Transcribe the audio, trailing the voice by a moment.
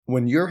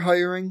When you're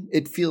hiring,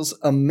 it feels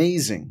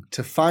amazing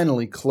to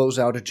finally close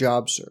out a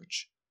job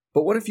search.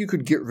 But what if you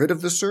could get rid of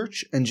the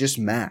search and just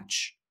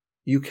match?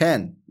 You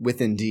can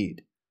with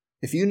Indeed.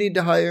 If you need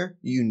to hire,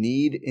 you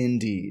need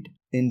Indeed.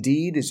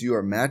 Indeed is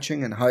your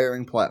matching and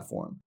hiring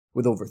platform.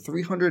 With over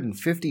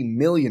 350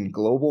 million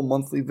global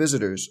monthly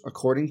visitors,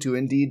 according to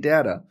Indeed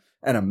data,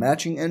 and a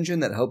matching engine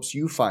that helps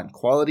you find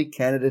quality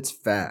candidates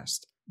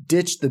fast.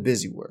 Ditch the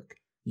busy work.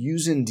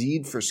 Use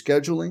Indeed for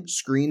scheduling,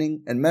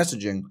 screening, and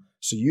messaging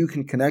so you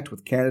can connect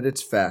with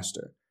candidates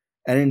faster.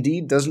 And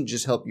Indeed doesn't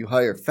just help you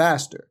hire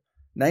faster.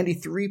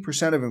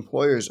 93% of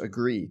employers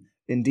agree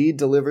Indeed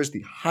delivers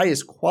the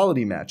highest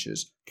quality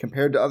matches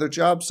compared to other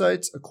job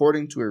sites,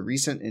 according to a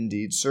recent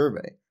Indeed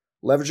survey.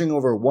 Leveraging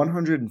over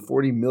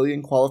 140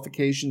 million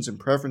qualifications and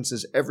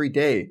preferences every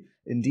day,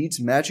 Indeed's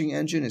matching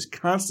engine is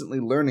constantly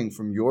learning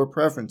from your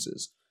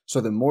preferences, so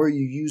the more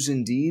you use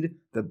Indeed,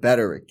 the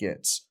better it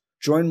gets.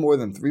 Join more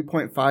than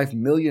 3.5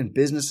 million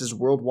businesses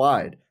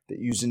worldwide that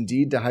use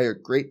Indeed to hire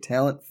great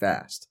talent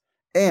fast.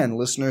 And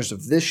listeners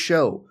of this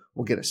show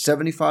will get a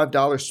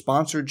 $75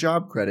 sponsored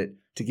job credit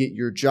to get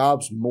your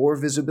jobs more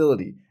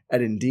visibility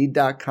at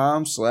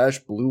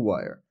Indeed.com/Blue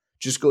Wire.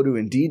 Just go to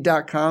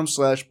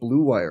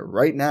Indeed.com/Blue Wire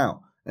right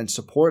now and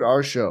support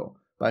our show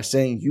by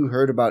saying you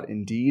heard about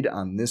Indeed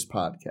on this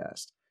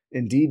podcast.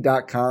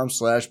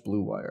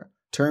 Indeed.com/Blue Wire.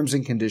 Terms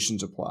and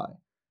conditions apply.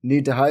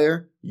 Need to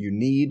hire? You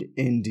need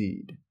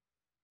Indeed.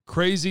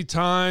 Crazy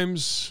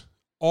times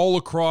all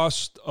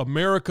across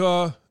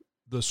America,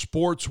 the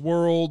sports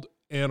world,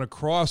 and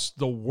across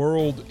the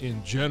world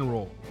in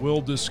general.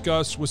 We'll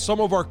discuss with some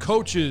of our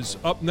coaches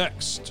up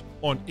next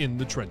on In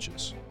the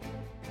Trenches.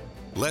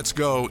 Let's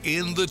go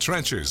In the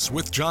Trenches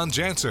with John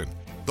Jansen.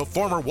 The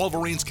former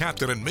Wolverines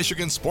captain and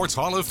Michigan Sports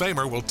Hall of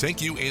Famer will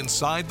take you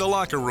inside the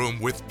locker room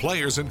with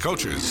players and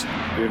coaches.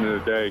 At the end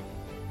of the day,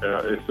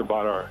 it's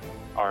about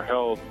our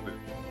health.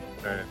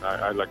 And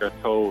I like I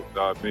told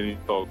many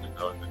folks,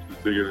 this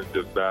is bigger than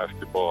just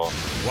basketball.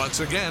 Once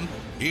again,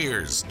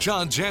 here's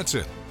John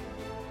Jansen.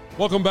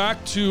 Welcome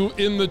back to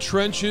In the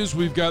Trenches.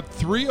 We've got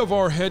three of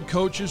our head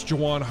coaches,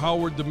 Juwan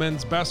Howard, the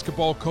men's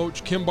basketball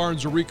coach, Kim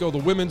Barnes-Arico, the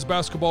women's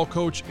basketball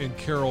coach, and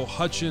Carol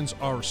Hutchins,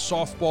 our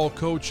softball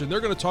coach. And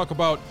they're going to talk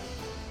about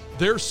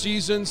their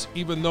seasons,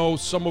 even though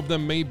some of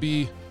them may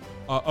be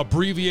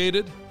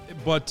abbreviated,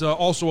 but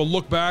also a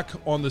look back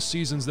on the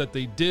seasons that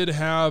they did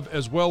have,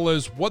 as well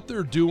as what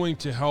they're doing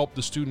to help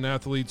the student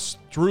athletes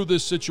through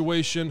this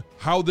situation,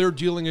 how they're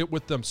dealing it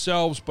with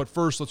themselves. But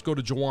first, let's go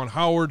to Juwan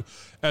Howard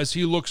as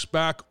he looks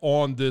back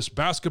on this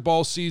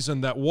basketball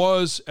season that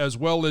was, as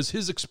well as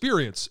his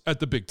experience at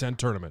the Big Ten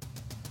tournament.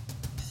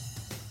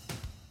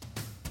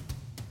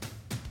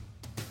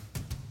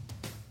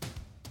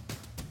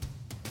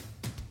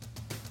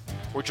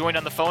 We're joined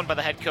on the phone by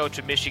the head coach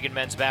of Michigan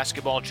men's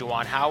basketball,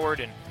 Juwan Howard.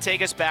 And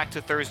take us back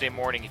to Thursday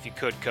morning, if you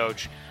could,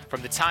 Coach.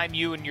 From the time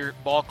you and your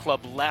ball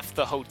club left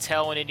the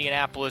hotel in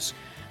Indianapolis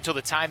until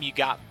the time you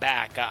got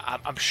back,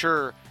 I'm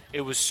sure it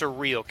was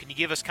surreal. Can you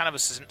give us kind of a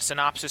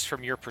synopsis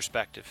from your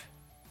perspective?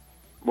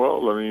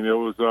 Well, I mean, it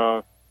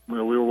was, we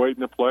were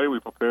waiting to play.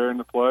 We preparing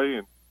to play,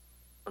 and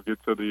I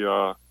get to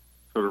the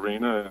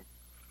arena,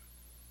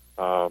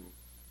 and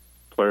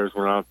players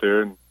went out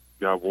there and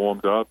got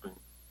warmed up,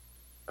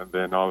 and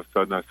then all of a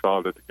sudden I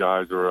saw that the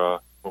guys were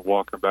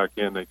walking back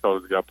in. They told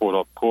us they got pulled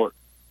off the court.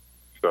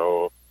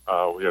 So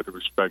we had to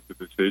respect the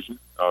decision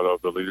of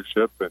the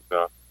leadership, and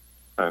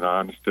I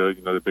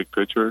understood, the big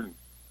picture. And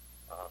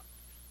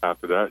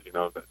after that,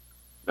 that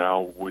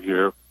now we're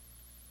here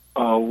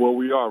where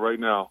we are right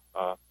now,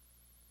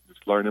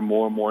 just learning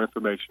more and more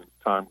information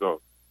as time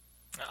goes.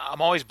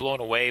 I'm always blown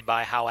away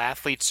by how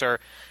athletes are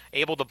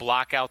able to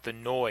block out the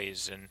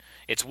noise. And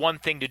it's one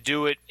thing to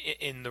do it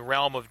in the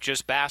realm of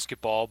just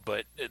basketball,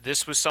 but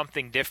this was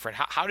something different.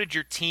 How did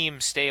your team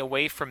stay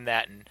away from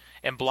that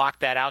and block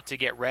that out to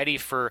get ready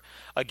for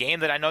a game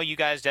that I know you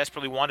guys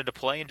desperately wanted to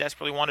play and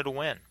desperately wanted to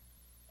win?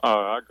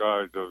 Our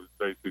guys was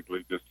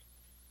basically just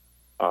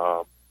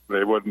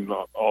they wasn't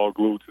all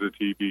glued to the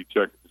TV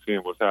checking to seeing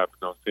what's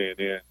happening on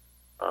CNN.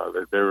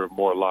 They were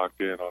more locked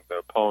in on the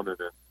opponent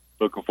and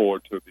looking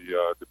forward to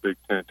the Big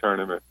Ten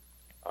tournament.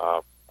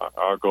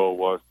 Our goal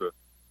was to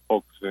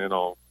focus in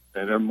on,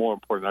 and then more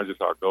important, not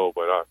just our goal,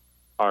 but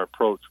our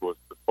approach was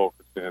to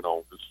focus in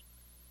on just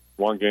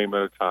one game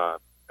at a time.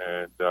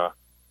 And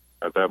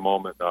at that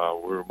moment, we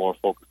were more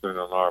focused in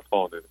on our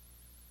opponent,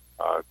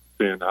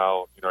 seeing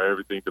how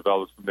everything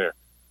develops from there.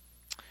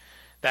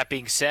 That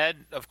being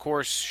said, of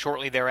course,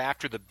 shortly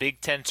thereafter, the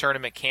Big Ten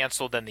tournament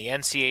canceled, then the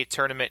NCAA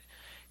tournament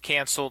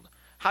canceled.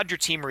 How'd your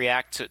team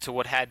react to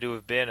what had to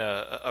have been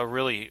a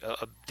really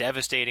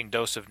devastating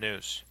dose of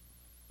news?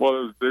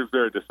 Well, it was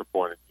very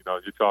disappointing.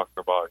 You're talking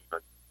about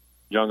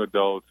young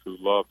adults who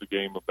love the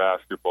game of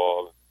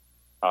basketball.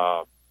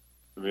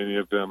 Many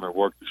of them have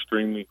worked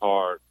extremely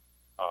hard.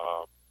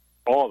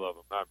 All of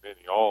them, not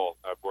many, all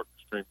have worked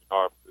extremely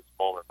hard for this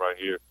moment right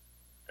here.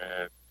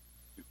 And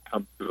it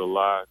comes to the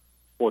line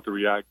for the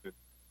reaction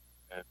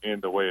and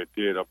end the way it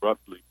did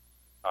abruptly.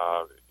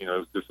 It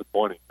was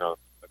disappointing.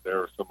 there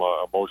were some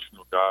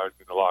emotional guys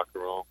in the locker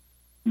room.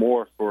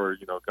 More for, a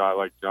guy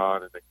like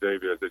John and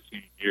Xavier as a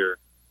senior year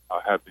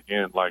had to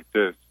end like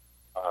this.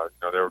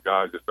 There were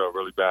guys that felt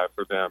really bad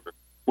for them,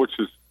 which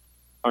is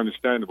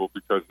understandable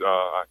because,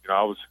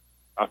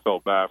 I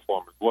felt bad for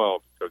them as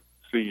well because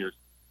seniors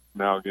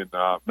now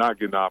not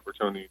getting the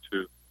opportunity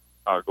to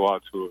go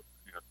out to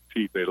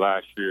compete their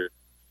last year,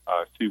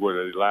 see where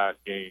their last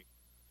game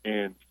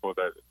ends for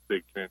that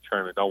Big Ten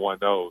tournament. No one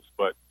knows.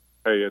 But,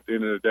 hey, at the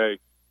end of the day,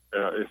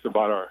 it's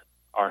about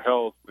our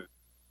health.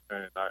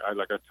 And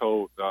like I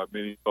told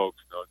many folks,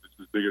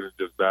 this is bigger than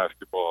just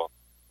basketball.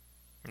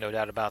 No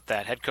doubt about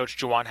that. Head coach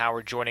Juwan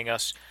Howard joining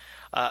us.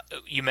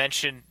 You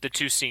mentioned the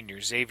two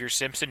seniors, Xavier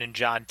Simpson and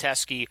Jon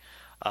Teske.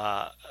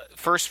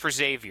 First for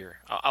Xavier,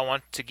 I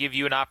want to give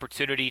you an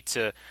opportunity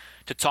to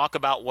talk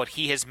about what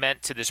he has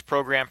meant to this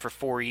program for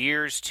 4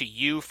 years, to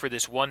you for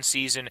this one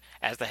season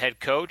as the head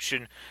coach,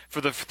 and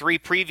for the 3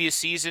 previous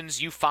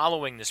seasons, you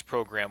following this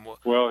program.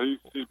 Well,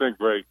 he's been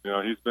great.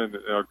 He's been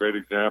a great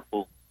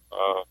example.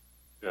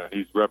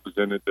 He's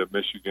represented the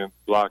Michigan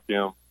Block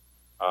M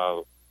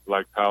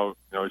like how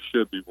it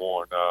should be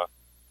worn.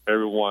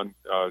 Everyone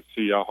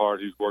see how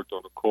hard he's worked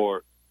on the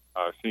court,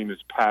 seen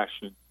his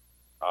passion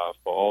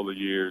for all the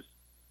years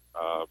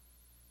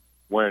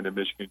wearing the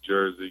Michigan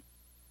jersey.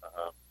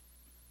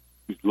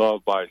 He's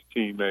loved by his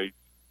teammates,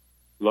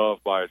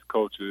 loved by his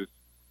coaches.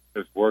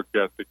 His work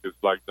ethic is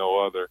like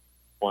no other.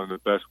 One of the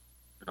best,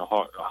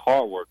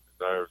 hard workers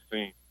I've ever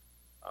seen.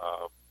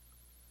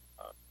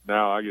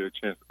 Now I get a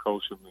chance to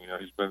coach him.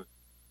 He's been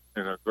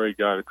a great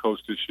guy to coach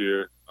this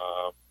year.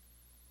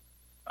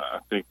 I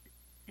think,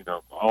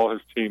 all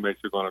his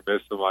teammates are going to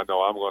miss him. I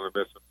know I'm going to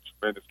miss him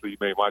tremendously. He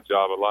made my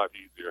job a lot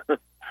easier.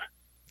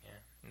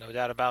 No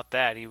doubt about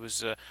that. He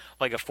was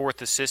like a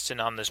fourth assistant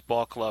on this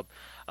ball club.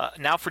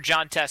 Now for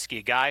Jon Teske,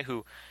 a guy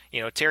who,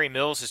 Terry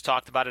Mills has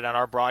talked about it on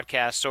our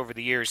broadcasts over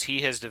the years.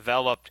 He has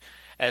developed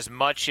as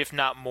much, if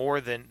not more,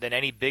 than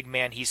any big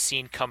man he's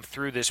seen come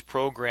through this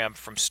program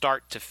from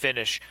start to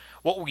finish.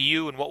 What will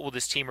you and what will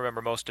this team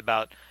remember most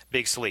about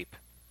Big Sleep?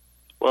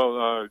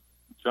 Well,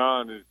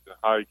 John is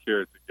a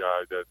high-character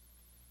guy that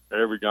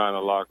every guy in the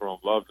locker room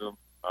loves him.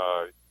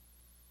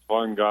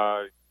 Fun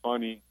guy,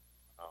 funny.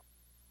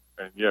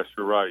 And yes,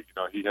 you're right.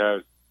 He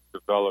has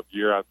developed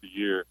year after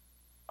year.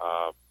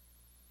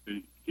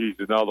 He's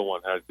another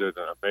one has done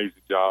an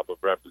amazing job of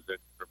representing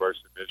the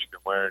University of Michigan,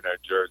 wearing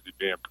that jersey,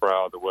 being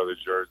proud to wear the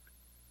jersey.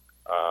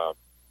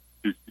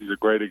 He's a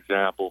great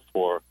example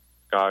for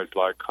guys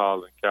like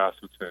Colin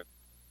Castleton,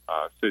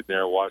 sitting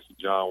there watching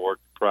John work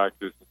in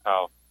practice and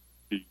how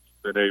he's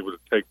been able to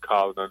take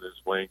Colin under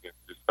his wing and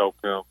just help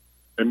him,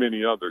 and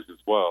many others as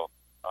well.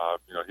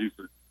 He's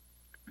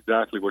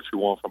exactly what you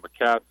want from a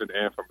captain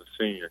and from a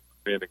senior,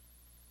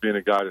 being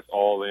a guy that's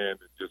all in and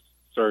just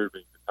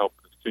serving and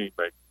helping his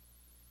teammates.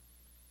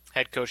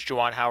 Head coach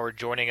Juwan Howard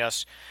joining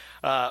us.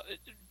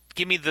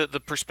 Give me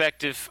the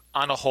perspective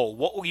on a whole.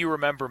 What will you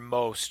remember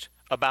most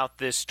about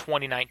this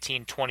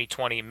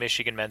 2019-2020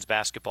 Michigan men's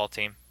basketball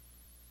team?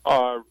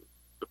 The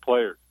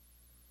players.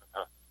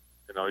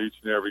 Each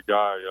and every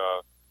guy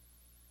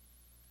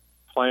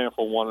playing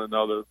for one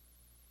another,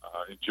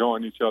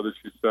 enjoying each other's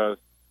success,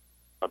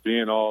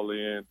 being all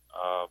in,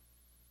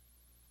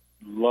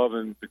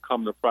 loving to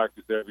come to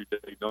practice every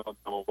day, knowing I'm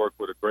going to work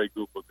with a great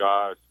group of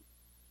guys,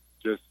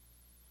 just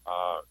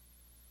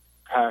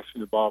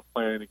passionate about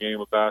playing the game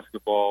of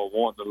basketball,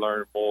 wanting to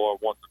learn more,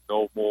 wanting to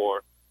know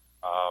more,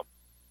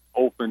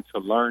 open to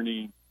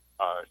learning,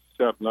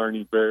 accept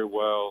learning very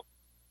well,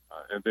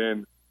 and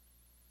then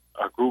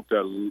a group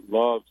that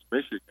loves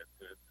Michigan.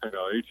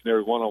 Each and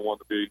every one of them want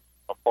to be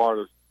a part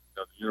of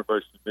the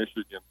University of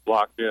Michigan,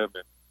 Block M,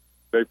 and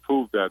they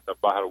proved that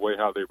by the way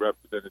how they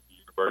represented the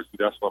university.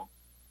 That's what I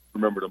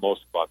remember the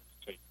most about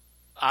this team.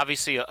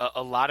 Obviously,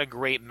 a lot of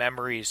great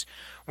memories.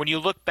 When you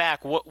look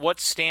back, what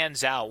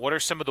stands out? What are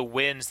some of the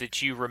wins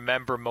that you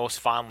remember most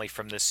fondly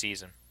from this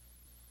season?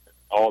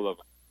 All of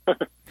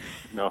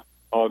them.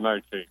 All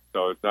 19.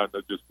 So it's not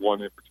just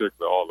one in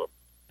particular, all of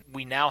them.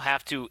 We now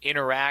have to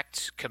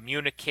interact,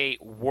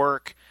 communicate,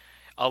 work.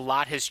 A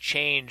lot has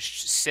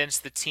changed since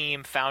the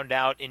team found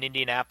out in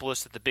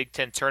Indianapolis that the Big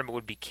Ten tournament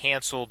would be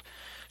canceled.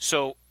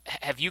 So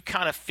have you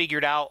kind of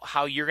figured out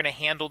how you're going to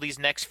handle these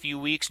next few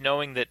weeks,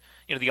 knowing that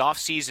the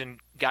offseason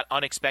got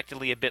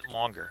unexpectedly a bit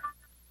longer?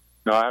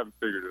 No, I haven't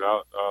figured it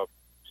out.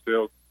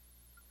 Still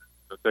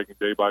taking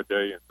day by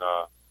day and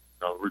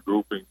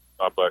regrouping.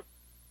 But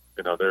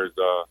there's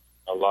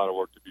a lot of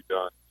work to be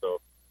done. So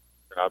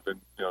I've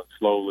been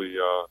slowly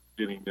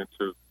getting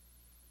into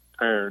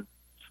preparing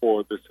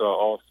for this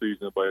off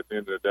season. But at the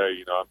end of the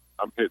day,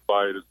 I'm hit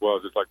by it as well,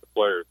 just like the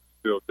players. It's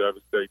still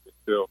devastating. It's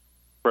still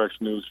fresh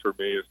news for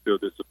me. It's still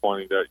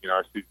disappointing that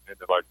our season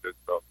ended like this.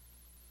 So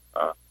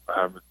I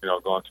haven't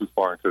gone too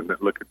far into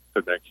looking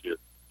to next year.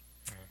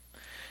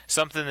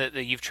 Something that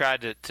you've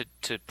tried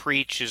to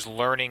preach is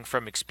learning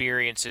from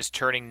experiences,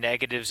 turning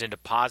negatives into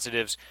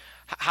positives.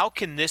 How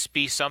can this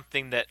be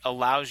something that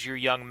allows your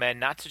young men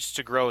not just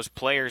to grow as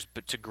players,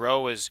 but to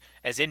grow as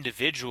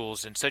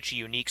individuals in such a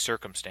unique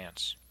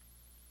circumstance?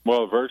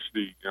 Well,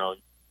 adversity,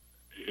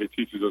 it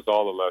teaches us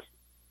all a lesson.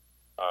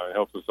 It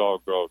helps us all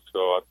grow.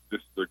 So this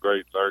is a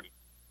great learning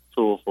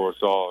tool for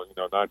us all,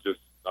 not just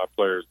our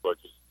players, but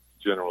just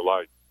general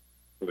life.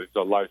 So it's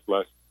a life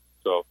lesson.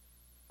 So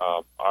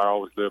I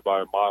always live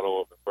by a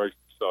model of embrace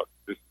the suck.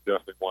 This is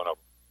definitely one of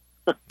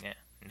them. Yeah,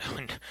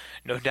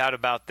 no doubt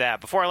about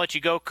that. Before I let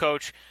you go,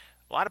 Coach,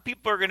 a lot of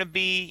people are going to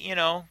be,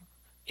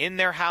 in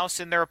their house,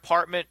 in their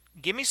apartment.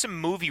 Give me some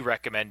movie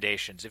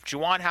recommendations. If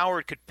Juwan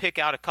Howard could pick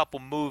out a couple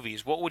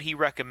movies, what would he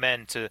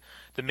recommend to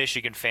the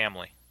Michigan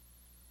family?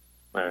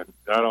 Man,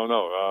 I don't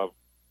know.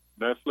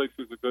 Netflix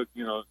is a good,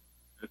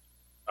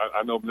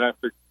 I know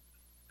Netflix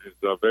is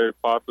very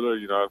popular.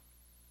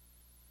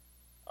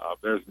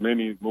 There's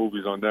many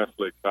movies on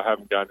Netflix. I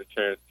haven't gotten a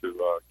chance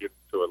to get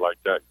into it like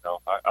that.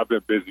 I've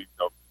been busy,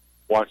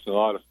 watching a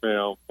lot of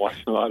film,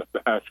 watching a lot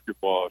of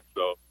basketball.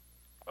 So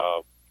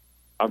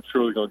I'm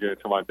truly going to get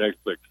into my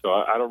Netflix. So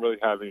I don't really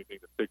have anything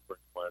to pick for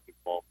anyone at this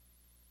moment.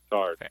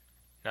 Sorry. Okay.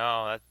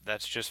 No,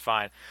 that's just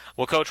fine.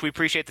 Well, Coach, we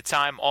appreciate the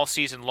time all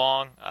season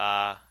long.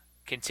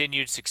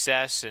 Continued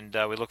success, and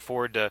we look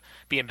forward to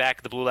being back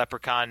at the Blue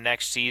Leprechaun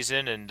next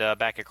season and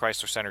back at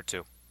Chrysler Center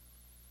too.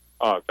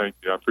 Oh, thank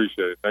you. I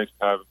appreciate it. Thanks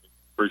for having me.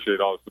 Appreciate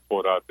all the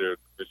support out there,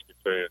 Michigan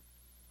fans.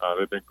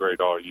 They've been great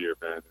all year,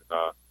 man.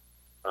 And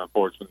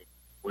unfortunately,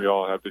 we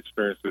all have to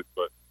experience it,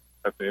 but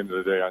at the end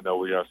of the day, I know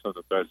we have some of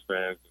the best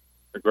fans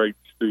and great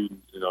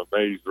students.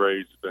 Mays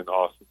Rage has been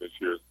awesome this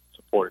year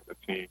supporting the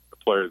team. The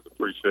players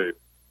appreciate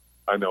it.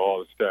 I know all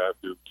the staff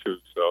do too.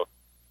 So,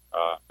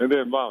 and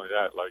then not only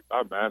that, like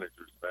our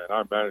managers, man,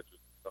 our managers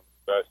are some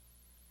of the best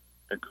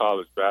in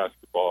college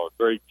basketball.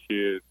 Great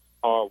kids,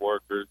 hard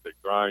workers, they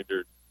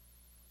grinders,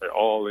 they're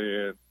all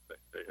in.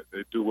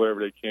 They do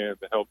whatever they can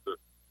to help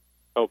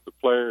the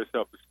players,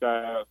 help the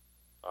staff.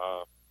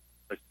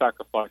 They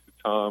sacrifice the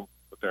time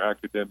with their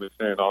academics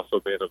and also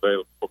being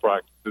available for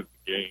practices and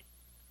games.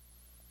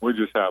 We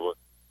just have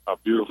a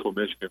beautiful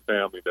Michigan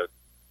family that's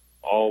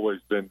always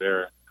been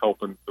there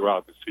helping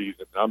throughout the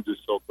season. And I'm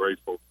just so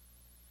grateful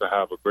to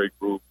have a great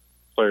group,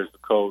 players to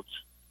coach,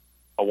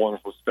 a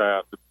wonderful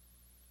staff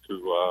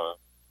to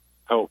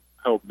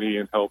help me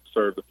and help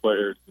serve the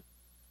players,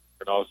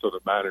 and also the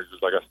managers,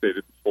 like I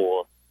stated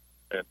before,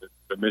 and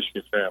the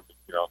Michigan family.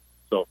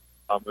 So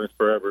I'm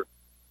forever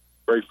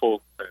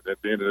grateful. And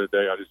at the end of the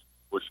day, I just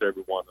wish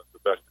everyone the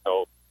best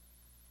health.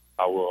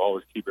 I will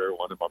always keep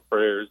everyone in my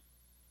prayers,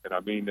 and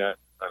I mean that.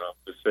 And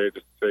just say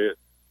it.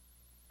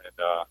 And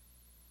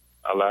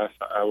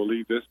I will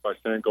leave this by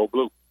saying, "Go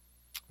Blue."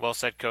 Well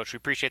said, Coach. We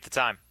appreciate the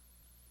time.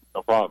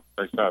 No problem.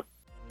 Thanks for having me.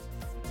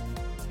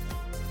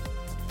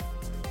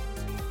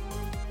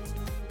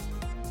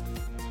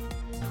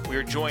 We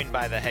are joined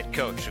by the head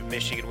coach of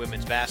Michigan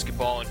women's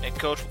basketball. And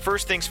Coach,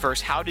 first things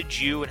first, how did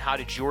you and how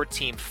did your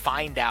team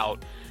find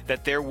out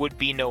that there would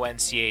be no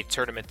NCAA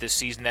tournament this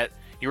season, that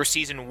your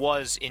season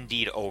was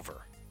indeed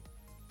over?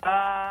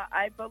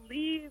 I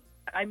believe,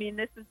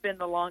 this has been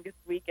the longest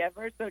week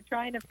ever, so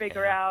trying to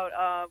figure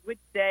out which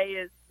day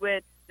is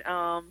which.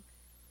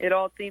 It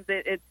all seems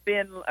it's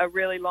been a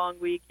really long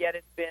week, yet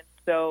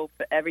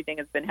everything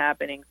has been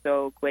happening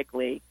so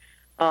quickly.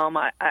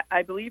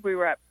 I believe we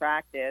were at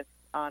practice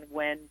on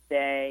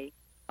Wednesday.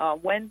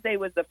 Wednesday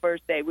was the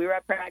first day. We were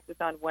at practice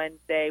on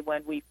Wednesday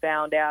when we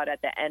found out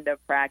at the end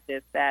of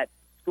practice that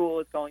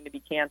school is going to be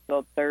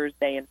canceled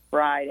Thursday and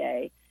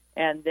Friday.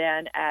 And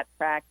then at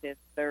practice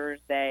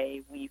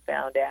Thursday, we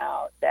found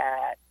out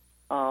that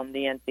the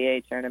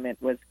NCAA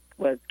tournament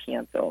was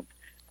canceled.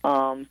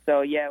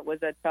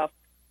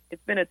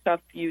 It's been a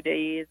tough few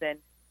days, and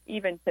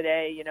even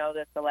today,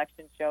 the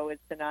selection show is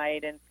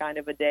tonight, and it's kind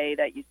of a day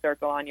that you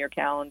circle on your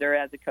calendar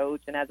as a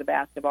coach and as a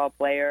basketball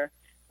player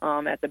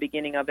at the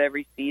beginning of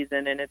every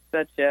season, and it's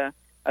such a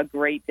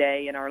great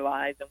day in our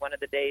lives and one of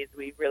the days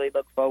we really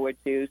look forward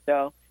to.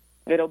 So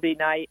it'll be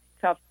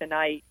tough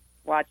tonight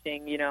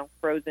watching,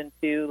 Frozen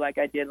 2 like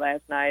I did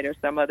last night, or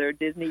some other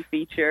Disney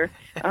feature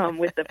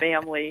with the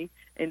family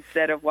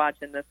instead of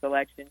watching the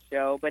selection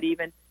show. But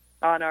even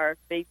on our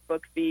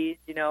Facebook feed,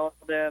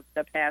 the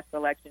past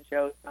selection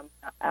shows come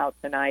out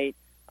tonight.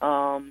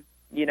 So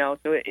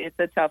it's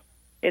a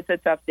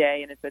tough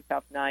day and it's a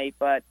tough night,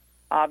 but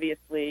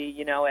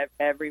obviously,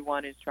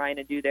 everyone is trying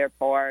to do their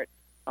part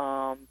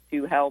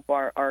to help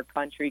our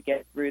country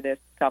get through this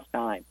tough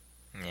time.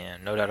 Yeah,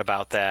 no doubt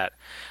about that.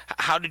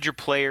 How did your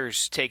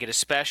players take it,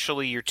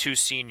 especially your two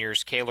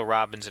seniors, Kayla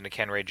Robbins and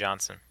Ken-Ray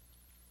Johnson?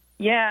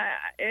 Yeah,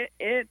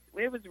 it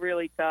was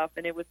really tough,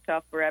 and it was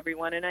tough for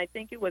everyone. And I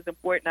think it was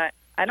important.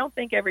 I don't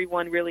think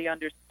everyone really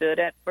understood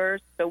at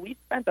first, so we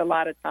spent a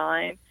lot of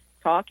time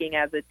talking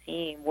as a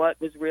team what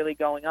was really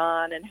going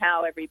on and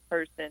how every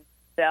person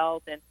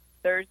felt. And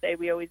Thursday,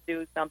 we always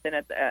do something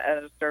at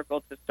a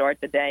circle to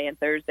start the day, and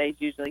Thursday's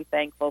usually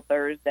Thankful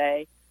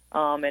Thursday.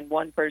 And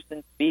one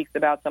person speaks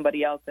about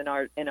somebody else in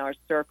our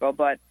circle.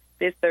 But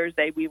this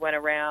Thursday, we went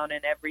around,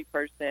 and every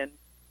person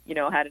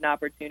had an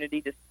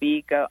opportunity to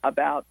speak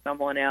about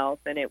someone else,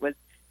 and it was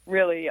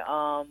really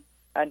a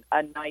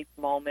nice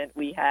moment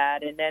we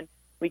had. And then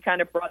we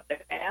kind of brought the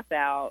math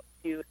out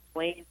to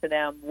explain to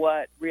them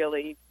what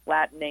really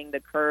flattening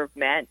the curve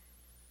meant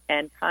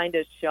and kind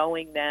of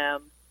showing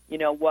them,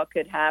 what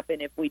could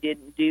happen if we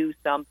didn't do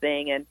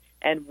something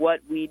and what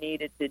we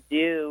needed to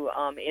do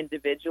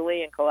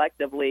individually and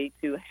collectively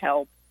to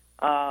help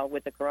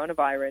with the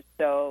coronavirus.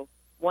 So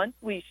once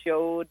we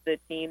showed the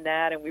team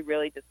that and we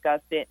really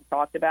discussed it and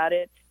talked about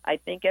it, I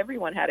think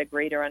everyone had a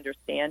greater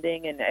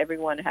understanding, and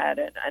everyone had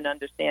an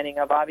understanding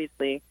of,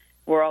 obviously,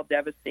 we're all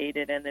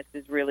devastated and this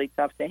is really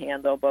tough to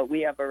handle, but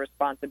we have a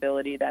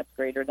responsibility that's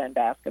greater than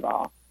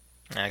basketball.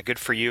 Good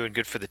for you and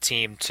good for the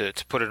team to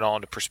put it all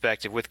into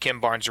perspective. With Kim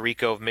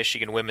Barnes-Arico of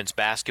Michigan women's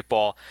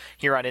basketball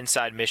here on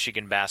Inside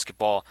Michigan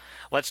Basketball,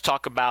 let's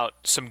talk about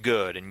some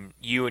good. And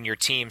you and your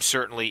team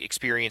certainly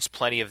experienced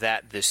plenty of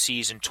that this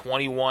season,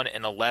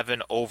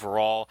 21-11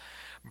 overall.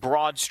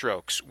 Broad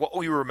strokes, what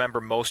will you remember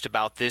most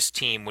about this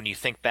team when you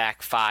think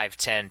back 5,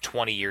 10,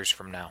 20 years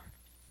from now?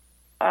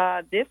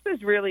 This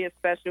was really a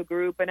special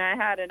group, and I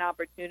had an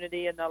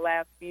opportunity in the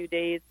last few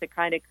days to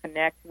kind of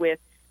connect with.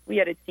 We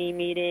had a team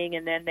meeting,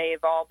 and then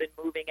they've all been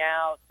moving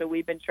out. So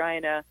we've been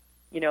trying to,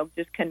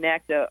 just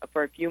connect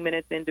for a few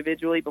minutes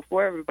individually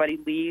before everybody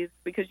leaves,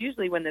 because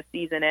usually when the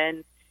season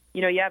ends,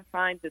 you have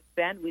time to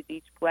spend with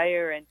each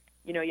player, and,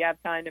 you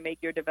have time to make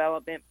your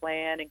development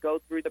plan and go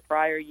through the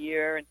prior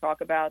year and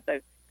talk about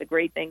the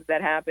great things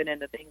that happened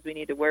and the things we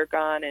need to work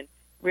on, and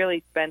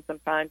really spend some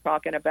time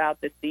talking about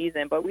the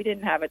season. But we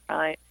didn't have a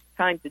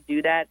time to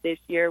do that this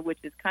year, which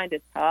is kind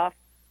of tough.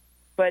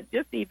 But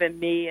just even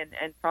me and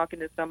talking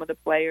to some of the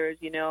players,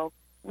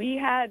 we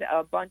had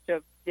a bunch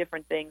of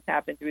different things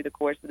happen through the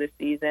course of the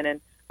season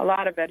and a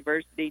lot of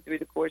adversity through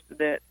the course of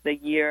the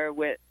year.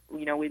 With,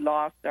 we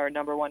lost our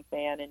number one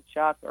fan in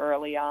Chuck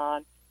early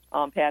on,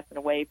 passing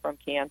away from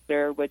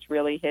cancer, which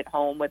really hit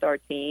home with our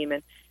team.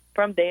 And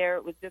from there,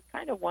 it was just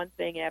kind of one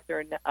thing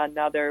after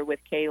another, with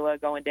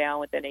Kayla going down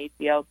with an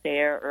ACL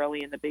tear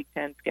early in the Big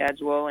Ten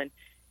schedule, and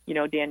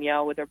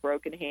Danielle with her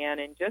broken hand,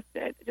 and just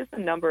a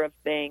number of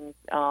things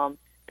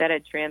that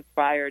had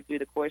transpired through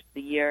the course of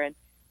the year. And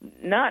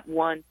not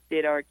once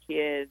did our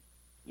kids,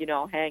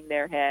 hang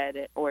their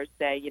head or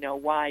say,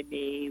 why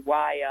me,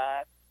 why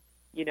us,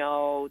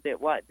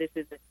 this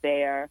isn't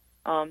fair.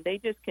 They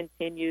just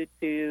continued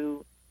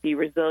to be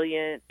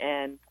resilient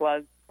and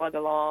plug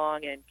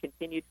along and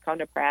continue to come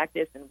to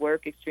practice and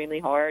work extremely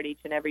hard each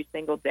and every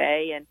single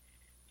day. And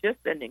just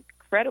an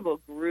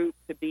incredible group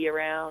to be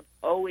around,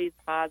 always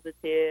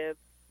positive,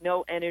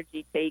 no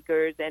energy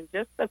takers, and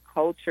just the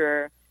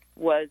culture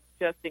was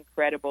just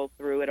incredible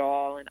through it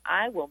all. And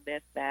I will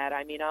miss that.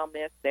 I mean, I'll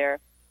miss their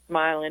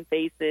smiling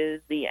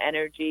faces, the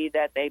energy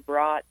that they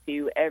brought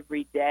to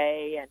every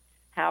day, and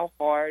how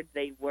hard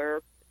they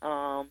worked.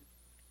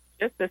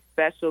 Just a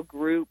special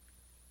group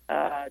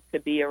to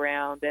be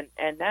around.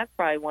 And that's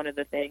probably one of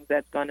the things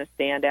that's going to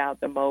stand out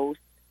the most.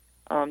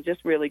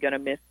 Just really going to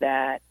miss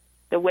that.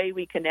 The way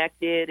we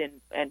connected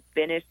and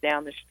finished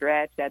down the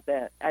stretch at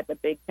the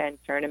Big Ten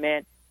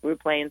tournament. We were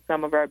playing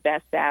some of our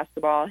best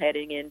basketball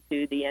heading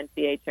into the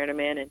NCAA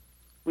tournament, and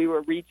we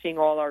were reaching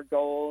all our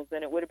goals.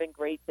 And it would have been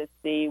great to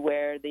see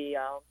where the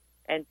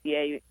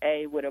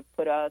NCAA would have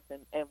put us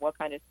and what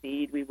kind of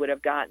seed we would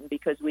have gotten,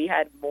 because we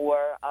had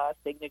more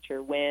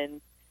signature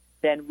wins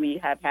than we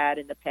have had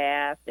in the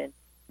past. And,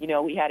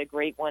 we had a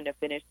great one to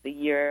finish the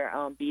year,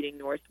 beating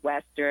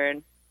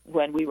Northwestern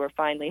when we were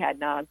finally had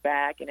Nas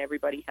back and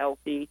everybody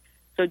healthy.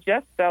 So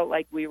just felt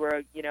like we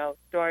were,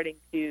 starting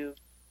to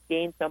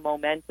gain some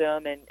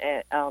momentum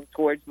and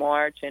towards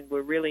March, and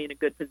we're really in a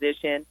good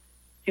position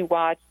to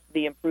watch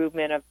the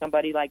improvement of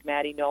somebody like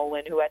Maddie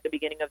Nolan, who at the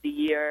beginning of the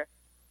year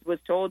was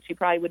told she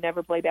probably would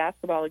never play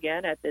basketball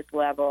again at this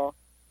level.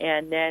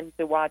 And then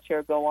to watch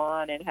her go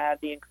on and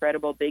have the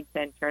incredible Big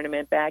Ten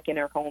tournament back in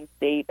her home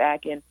state,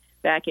 back in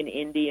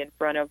Indy, in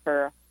front of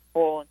her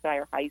whole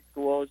entire high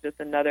school, is just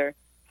another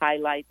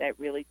highlight that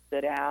really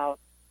stood out.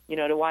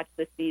 To watch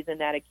the season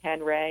that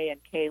Ken Ray and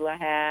Kayla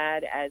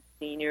had as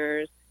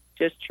seniors,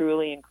 just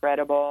truly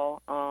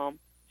incredible.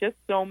 Just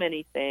so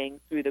many things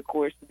through the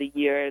course of the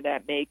year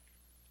that make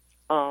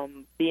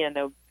being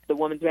the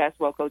women's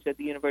basketball coach at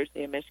the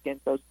University of Michigan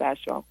so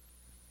special.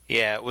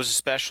 Yeah, it was a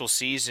special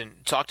season.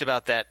 Talked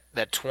about that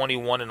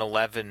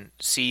 21-11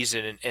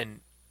 season, and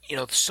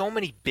so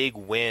many big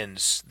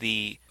wins.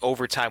 The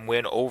overtime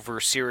win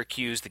over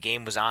Syracuse, the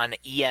game was on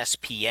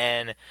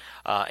ESPN,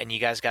 and you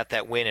guys got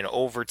that win in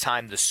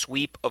overtime. The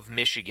sweep of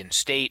Michigan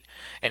State,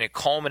 and it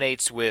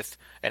culminates with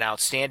an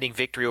outstanding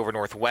victory over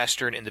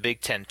Northwestern in the Big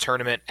Ten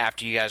tournament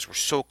after you guys were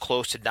so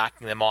close to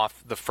knocking them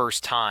off the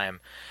first time.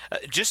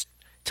 Just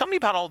tell me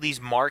about all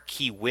these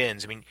marquee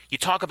wins. I mean, you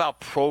talk about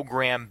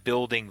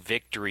program-building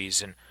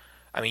victories, and,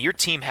 your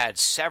team had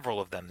several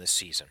of them this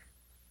season.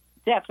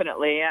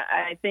 Definitely.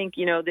 I think,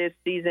 this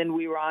season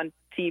we were on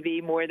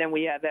TV more than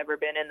we have ever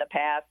been in the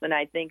past, and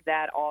I think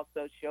that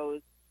also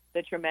shows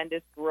the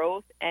tremendous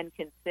growth and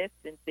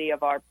consistency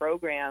of our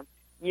program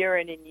year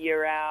in and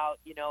year out,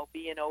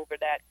 being over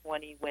that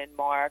 20-win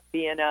mark,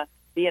 being a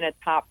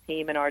top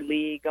team in our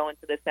league, going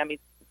to the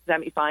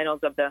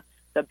semifinals of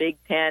the Big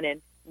Ten,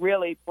 and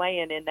really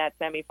playing in that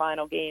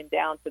semifinal game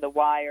down to the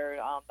wire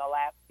the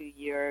last 2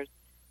 years.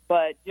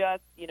 But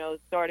just,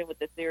 starting with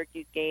the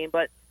Syracuse game,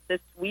 but the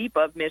sweep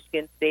of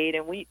Michigan State,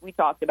 and we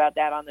talked about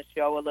that on the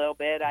show a little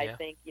bit. I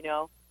think,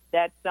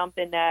 that's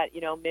something that,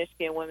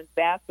 Michigan women's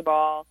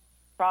basketball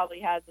probably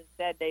hasn't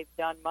said they've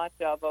done much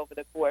of over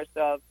the course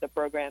of the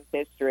program's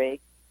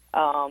history.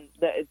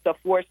 It's the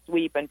fourth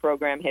sweep in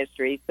program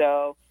history.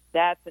 So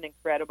that's an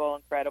incredible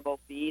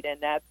feat.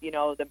 And that's,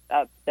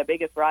 the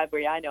biggest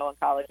rivalry I know in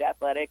college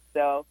athletics.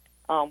 So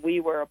we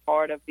were a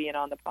part of being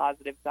on the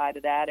positive side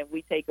of that. And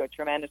we take a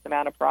tremendous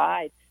amount of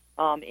pride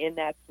in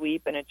that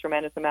sweep, and a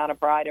tremendous amount of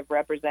pride of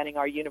representing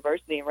our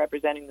university and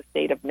representing the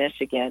state of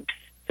Michigan.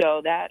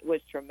 So that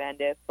was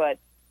tremendous. But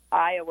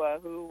Iowa,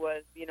 who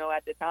was,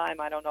 at the time,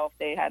 I don't know if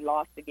they had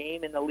lost a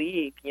game in the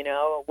league,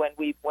 when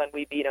we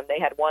beat them. They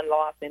had one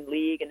loss in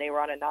league, and they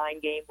were on a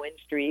 9-game win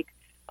streak.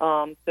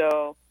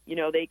 So,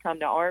 they come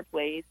to our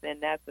place,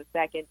 and that's the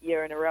second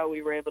year in a row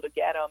we were able to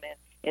get them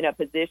in a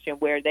position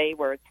where they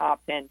were a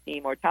top 10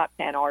 team or top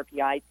 10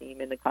 RPI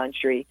team in the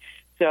country.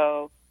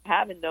 So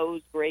having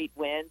those great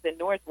wins. And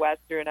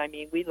Northwestern,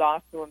 we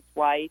lost to them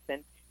twice,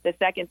 and the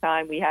second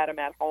time we had them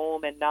at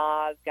home, and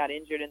Nas got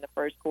injured in the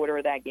first quarter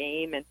of that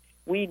game, and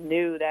we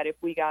knew that if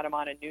we got him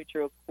on a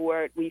neutral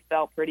court, we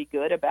felt pretty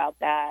good about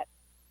that.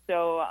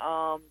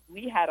 So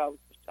we had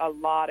a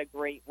lot of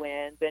great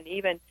wins, and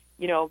even,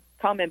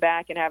 coming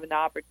back and having the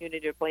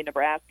opportunity to play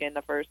Nebraska in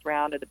the first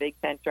round of the Big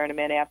Ten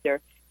tournament after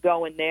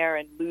going there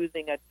and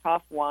losing a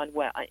tough one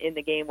in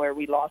the game where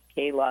we lost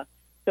Kayla.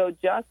 So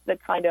just the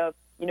kind of,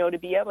 to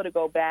be able to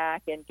go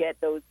back and get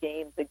those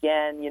games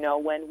again,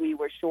 when we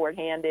were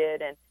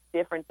shorthanded and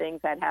different things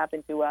had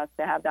happened to us,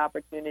 to have the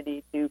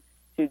opportunity to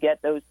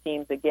get those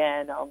teams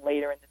again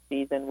later in the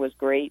season was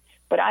great.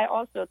 But I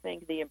also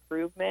think the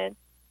improvement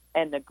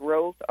and the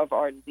growth of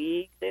our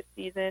league this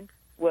season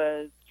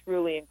was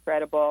truly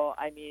incredible.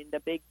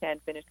 The Big Ten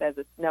finished as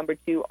a number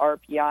 2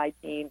 RPI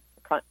team,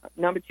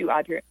 number 2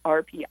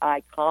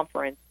 RPI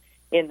conference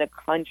in the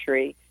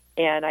country.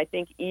 And I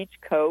think each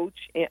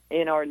coach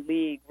in our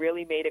league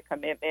really made a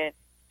commitment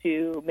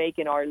to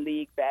making our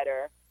league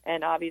better.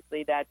 And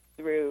obviously that's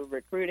through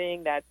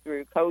recruiting, that's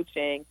through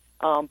coaching,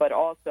 but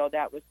also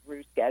that was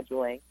through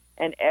scheduling.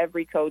 And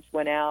every coach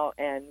went out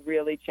and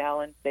really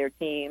challenged their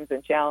teams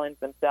and challenged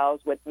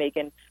themselves with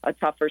making a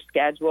tougher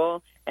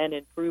schedule and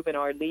improving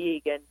our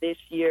league. And this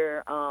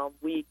year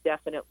we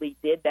definitely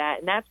did that.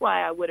 And that's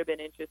why I would have been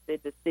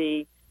interested to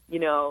see,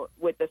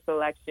 with the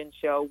selection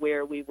show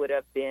where we would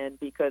have been,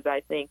 because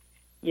I think,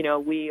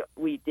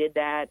 we did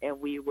that,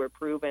 and we were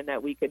proven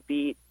that we could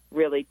beat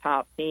really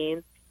top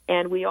teams.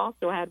 And we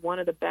also had one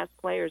of the best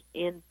players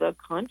in the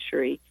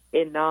country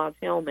in Naz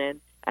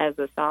Hillman as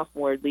a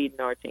sophomore leading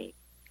our team.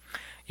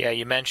 Yeah,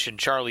 you mentioned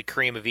Charlie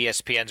Cream of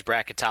ESPN's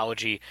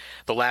Bracketology.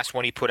 The last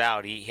one he put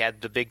out, he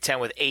had the Big Ten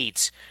with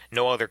 8,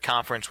 no other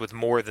conference with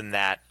more than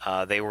that.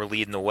 They were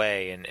leading the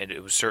way, and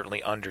it was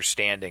certainly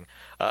understanding.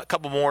 A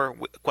couple more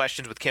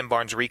questions with Kim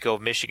Barnes-Rico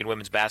of Michigan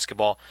women's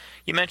basketball.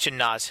 You mentioned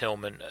Naz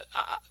Hillman.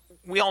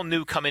 We all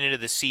knew coming into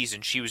the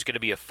season she was going to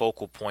be a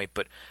focal point,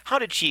 but how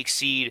did she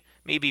exceed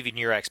maybe even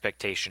your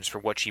expectations for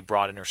what she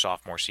brought in her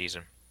sophomore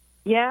season?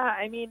 Yeah,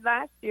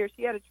 last year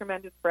she had a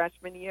tremendous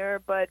freshman year,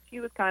 but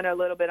she was kind of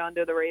a little bit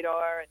under the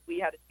radar. And we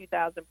had a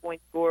 2,000-point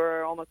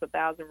scorer, almost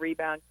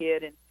 1,000-rebound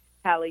kid, and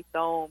Hallie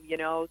Thome,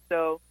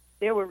 So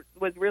there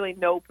was really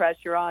no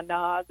pressure on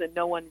Naz, and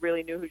no one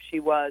really knew who she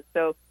was.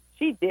 So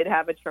she did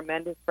have a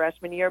tremendous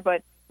freshman year,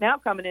 but now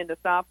coming into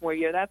sophomore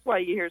year, that's why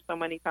you hear so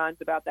many times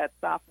about that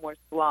sophomore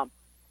slump.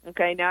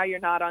 Okay, now you're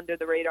not under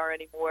the radar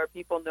anymore.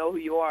 People know who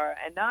you are.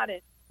 And not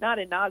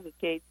in Naz's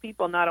case,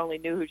 people not only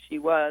knew who she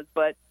was,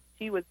 but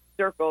she was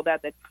circled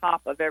at the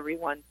top of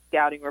everyone's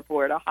scouting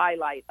report, a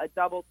highlight, a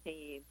double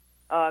team,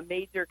 a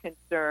major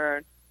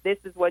concern. This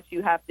is what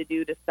you have to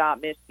do to stop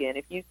Michigan.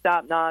 If you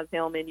stop Naz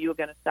Hillman, you're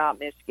going to stop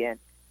Michigan.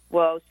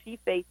 Well, she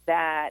faced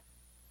that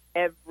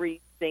every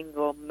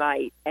single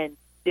night and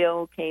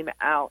still came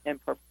out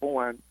and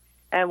performed.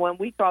 And when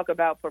we talk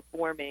about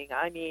performing,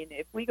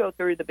 if we go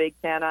through the Big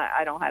Ten,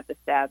 I don't have the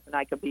stats, and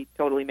I could be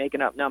totally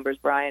making up numbers,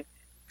 Brian.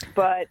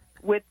 But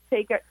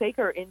take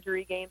her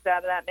injury games out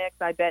of that mix,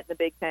 I bet in the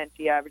Big Ten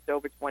she averaged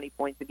over 20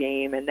 points a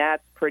game, and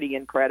that's pretty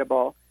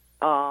incredible.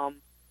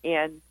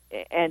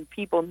 And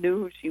people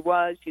knew who she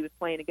was. She was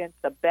playing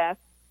against the best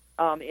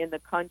in the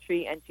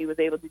country, and she was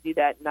able to do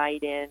that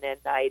night in and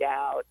night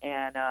out,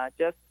 and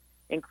just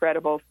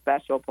incredible,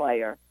 special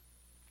player.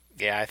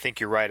 Yeah, I think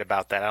you're right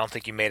about that. I don't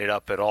think you made it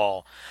up at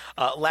all.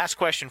 Last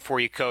question for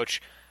you,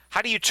 Coach.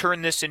 How do you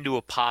turn this into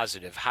a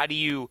positive? How do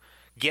you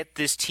get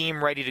this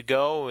team ready to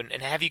go? And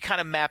have you kind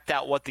of mapped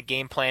out what the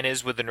game plan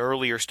is with an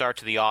earlier start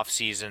to the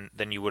offseason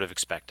than you would have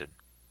expected?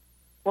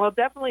 Well,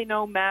 definitely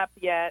no map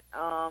yet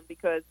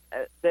because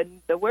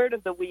the word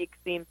of the week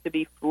seems to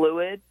be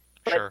fluid.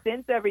 But Sure.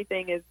 Since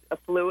everything is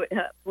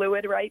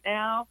fluid right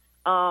now,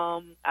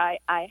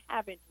 I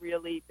haven't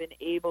really been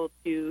able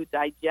to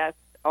digest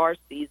our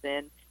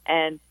season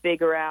and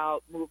figure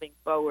out moving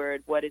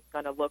forward what it's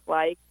going to look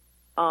like.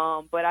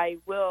 But I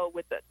will,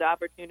 with the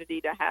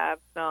opportunity to have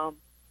some,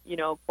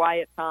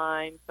 quiet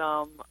time,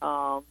 some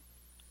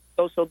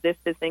social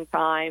distancing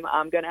time,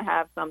 I'm going to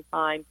have some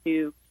time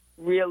to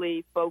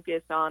really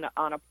focus on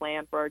a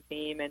plan for our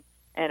team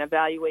and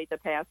evaluate the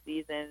past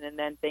season and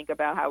then think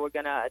about how we're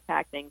going to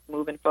attack things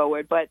moving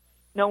forward. But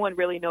no one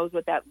really knows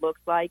what that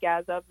looks like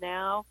as of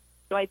now.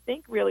 So I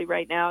think really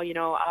right now,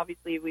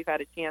 obviously we've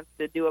had a chance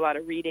to do a lot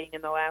of reading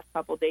in the last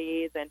couple of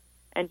days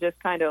and just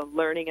kind of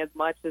learning as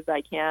much as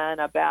I can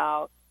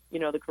about,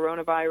 the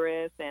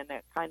coronavirus and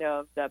kind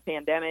of the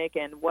pandemic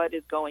and what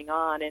is going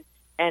on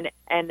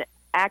and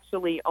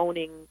actually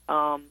owning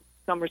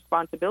some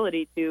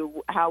responsibility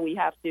to how we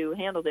have to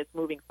handle this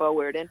moving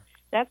forward. And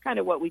that's kind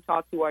of what we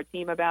talk to our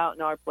team about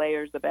and our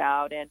players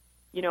about. And,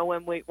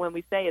 when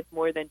we say it's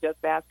more than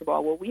just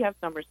basketball, well, we have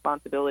some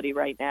responsibility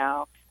right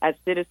now as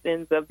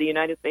citizens of the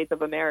United States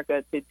of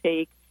America to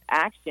take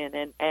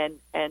action and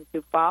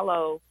to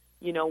follow,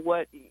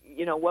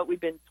 what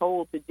we've been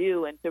told to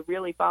do and to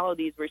really follow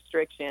these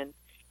restrictions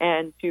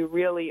and to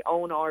really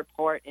own our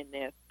part in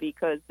this,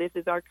 because this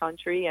is our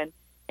country and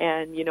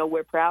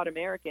we're proud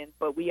Americans,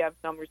 but we have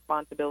some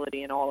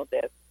responsibility in all of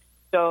this.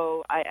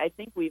 So I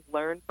think we've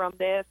learned from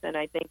this, and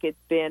I think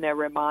it's been a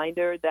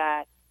reminder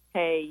that,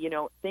 hey,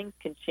 things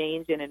can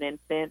change in an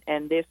instant,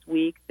 and this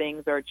week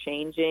things are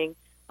changing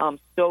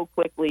so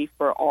quickly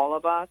for all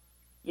of us.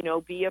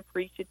 Be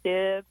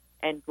appreciative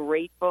and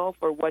grateful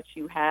for what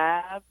you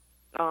have.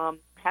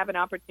 Have an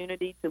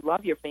opportunity to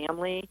love your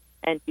family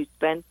and to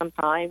spend some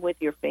time with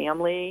your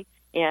family.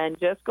 And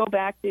just go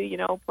back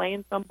to,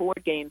 playing some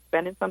board games,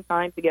 spending some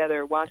time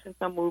together, watching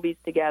some movies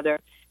together,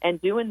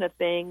 and doing the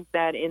things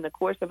that in the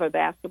course of a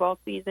basketball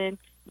season,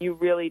 you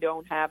really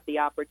don't have the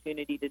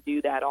opportunity to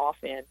do that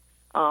often.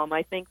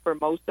 I think for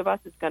most of us,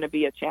 it's going to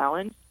be a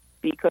challenge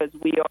because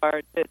we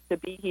are to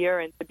be here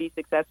and to be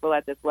successful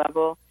at this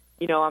level.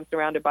 I'm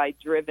surrounded by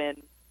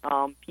driven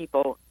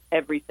people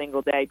every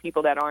single day,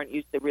 people that aren't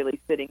used to really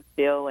sitting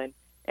still and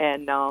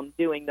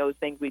doing those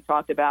things we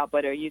talked about,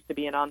 but are used to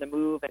being on the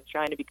move and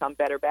trying to become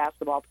better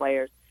basketball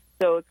players.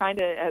 So it kind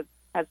of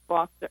has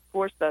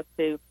forced us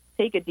to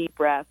take a deep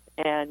breath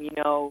and,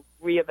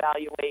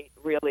 reevaluate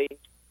really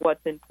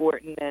what's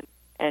important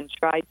and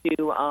try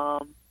to,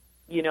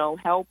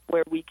 help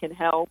where we can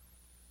help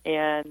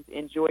and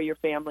enjoy your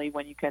family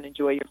when you can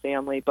enjoy your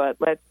family. But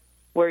let's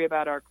worry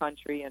about our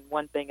country and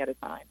one thing at a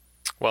time.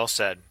 Well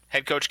said.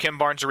 Head coach Kim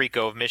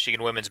Barnes-Arico of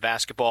Michigan women's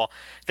basketball.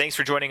 Thanks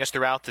for joining us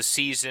throughout the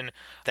season.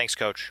 Thanks,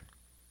 Coach.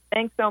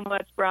 Thanks so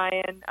much,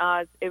 Brian.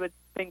 It's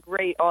been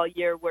great all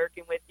year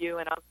working with you,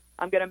 and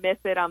I'm going to miss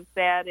it. I'm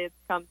sad it's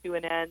come to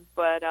an end,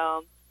 but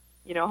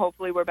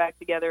hopefully we're back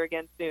together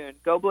again soon.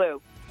 Go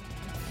Blue.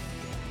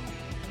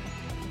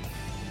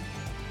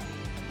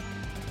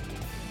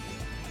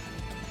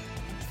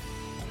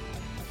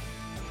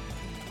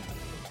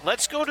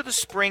 Let's go to the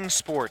spring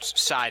sports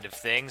side of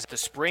things. The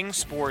spring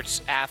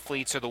sports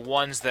athletes are the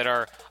ones that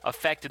are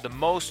affected the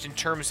most in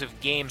terms of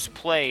games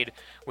played.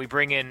 We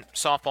bring in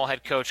softball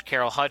head coach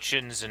Carol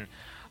Hutchins. And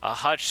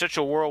Hutch, such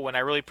a whirlwind.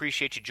 I really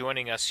appreciate you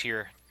joining us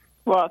here.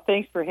 Well,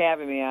 thanks for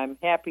having me. I'm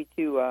happy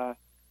to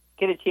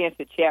get a chance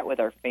to chat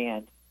with our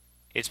fans.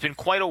 It's been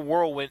quite a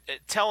whirlwind.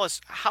 Tell us,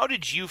 how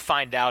did you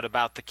find out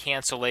about the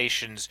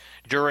cancellations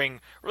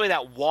during really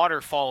that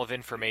waterfall of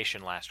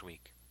information last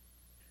week?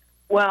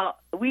 Well,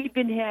 we've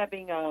been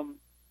having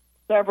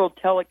several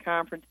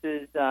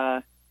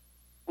teleconferences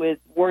with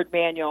Ward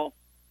Manuel,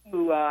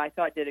 who I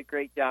thought did a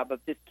great job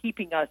of just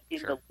keeping us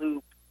in the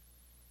loop.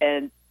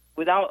 And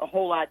without a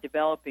whole lot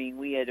developing,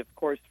 we had, of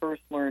course,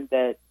 first learned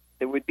that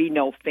there would be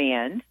no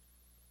fans.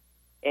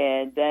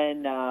 And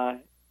then as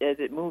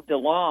it moved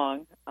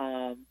along,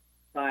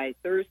 by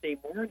Thursday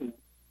morning,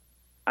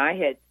 I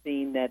had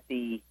seen that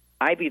the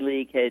Ivy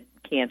League had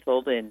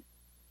canceled. And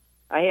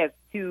I have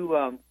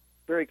two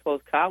very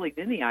close colleagues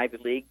in the Ivy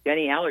League,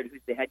 Jenny Allard,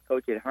 who's the head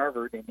coach at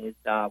Harvard and is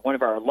one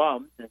of our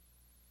alums, and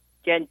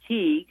Jen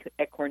Teague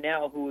at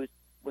Cornell, who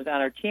was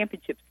on our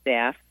championship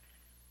staff.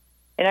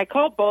 And I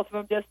called both of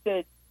them just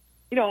to,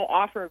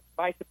 offer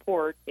my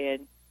support.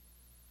 And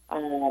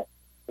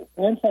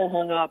once I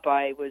hung up,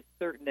 I was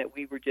certain that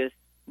we were just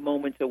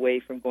moments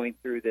away from going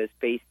through this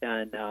based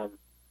on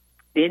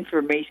the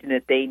information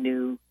that they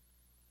knew.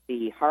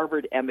 The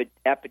Harvard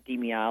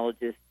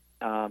epidemiologist,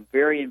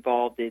 very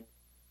involved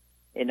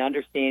in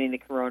understanding the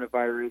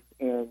coronavirus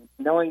and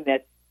knowing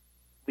that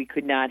we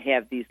could not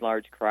have these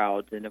large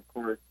crowds. And, of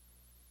course,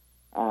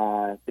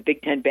 the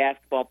Big Ten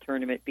basketball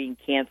tournament being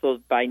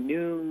canceled by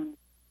noon.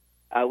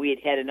 We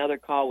had another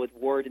call with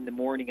Ward in the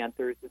morning on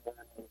Thursday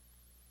morning,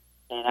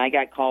 and I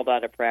got called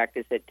out of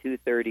practice at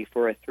 2:30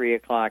 for a 3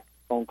 o'clock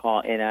phone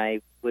call, and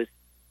I was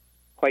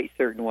quite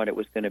certain what it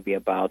was going to be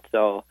about.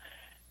 So,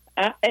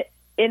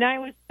 and I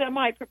was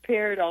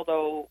semi-prepared,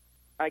 although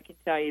I can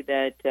tell you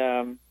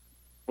that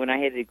when I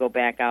had to go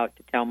back out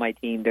to tell my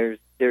team,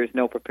 there's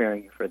no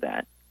preparing you for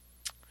that.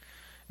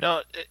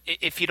 No,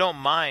 if you don't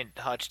mind,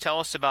 Hutch, tell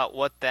us about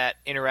what that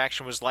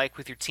interaction was like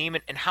with your team,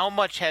 and how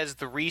much has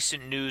the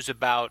recent news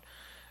about,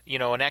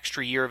 an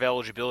extra year of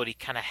eligibility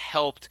kind of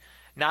helped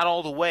not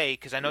all the way,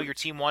 because I know your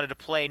team wanted to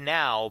play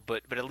now,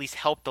 but at least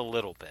helped a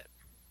little bit?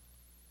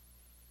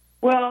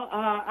 Well, when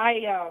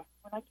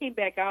I came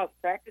back out,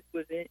 practice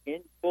was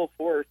in full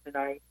force, and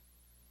I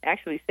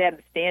actually sat in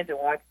the stands and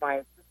watched my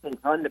assistant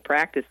run the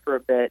practice for a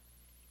bit.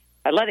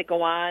 I let it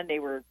go on. They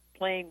were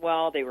playing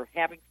well. They were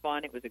having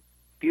fun. It was a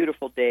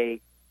beautiful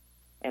day,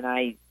 and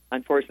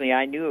unfortunately,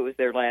 I knew it was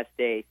their last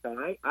day,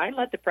 so I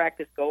let the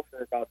practice go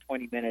for about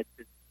 20 minutes.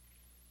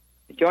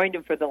 I joined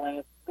them for the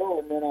last goal,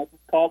 and then I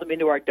just called them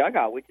into our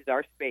dugout, which is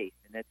our space,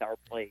 and that's our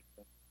place.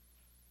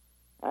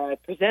 I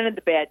presented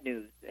the bad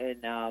news,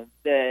 and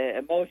the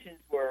emotions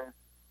were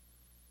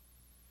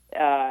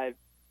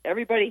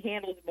everybody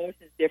handles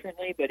emotions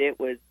differently, but it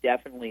was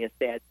definitely a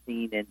sad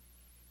scene, and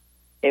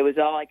it was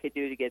all I could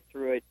do to get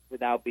through it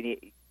without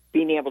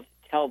being able to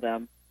tell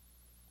them,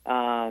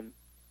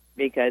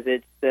 because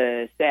it's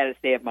the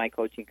saddest day of my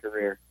coaching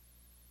career.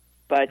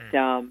 But,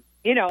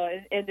 you know,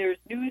 and there's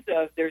news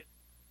of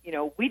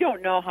we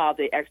don't know how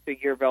the extra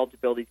year of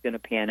eligibility is going to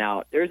pan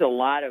out. There's a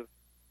lot of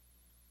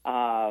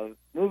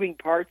moving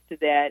parts to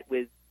that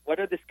with what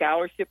are the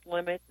scholarship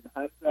limits and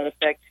how does that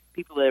affect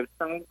people that have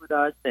signed with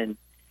us. And,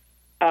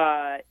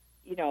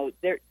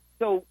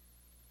 so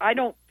I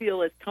don't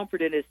feel as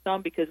comforted as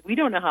some because we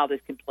don't know how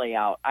this can play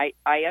out. I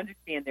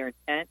understand their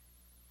intent.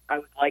 I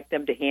would like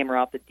them to hammer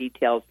out the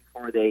details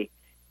before they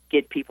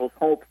get people's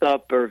hopes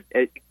up or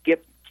give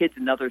kids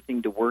another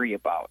thing to worry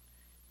about.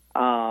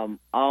 All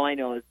I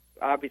know is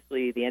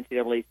obviously the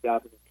NCAA's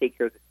job is to take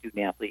care of the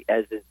student athlete,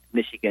 as is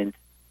Michigan's.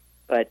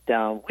 But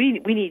we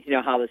need to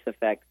know how this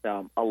affects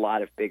a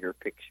lot of bigger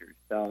pictures.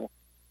 So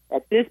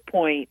at this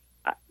point,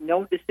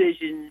 no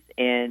decisions,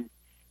 and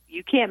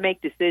you can't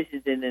make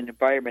decisions in an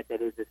environment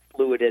that is as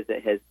fluid as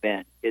it has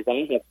been, because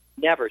I have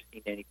never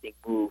seen anything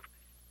move.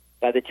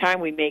 By the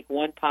time we make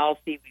one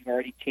policy, we've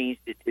already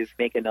changed it to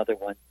make another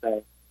one.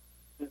 So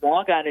we've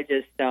all got to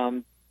just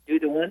do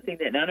the one thing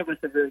that none of us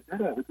are very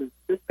good at, which is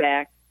sit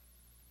back,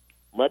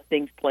 let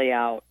things play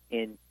out,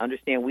 and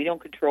understand we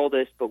don't control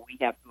this, but we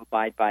have to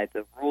abide by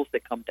the rules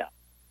that come down.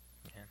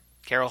 Yeah.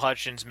 Carol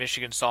Hutchins,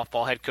 Michigan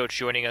softball head coach,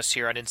 joining us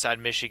here on Inside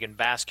Michigan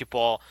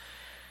Basketball.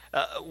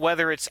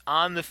 Whether it's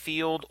on the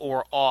field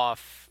or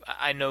off,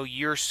 I know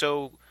you're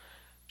so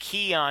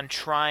key on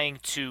trying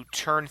to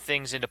turn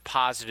things into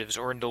positives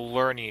or into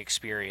learning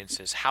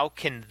experiences. How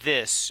can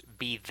this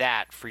be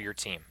that for your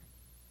team?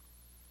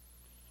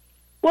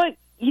 Well,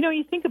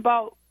 you think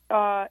about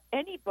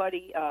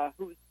anybody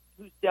who's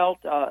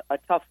dealt a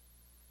tough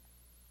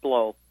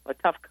blow, a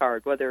tough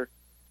card, whether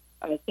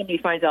somebody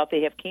finds out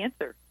they have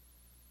cancer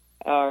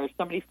or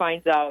somebody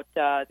finds out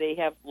they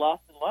have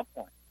lost a loved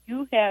one.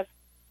 You have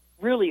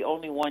really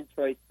only one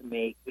choice to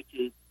make, which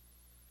is,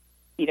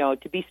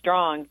 to be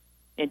strong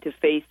and to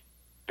face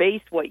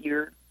what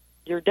you're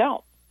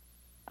dealt.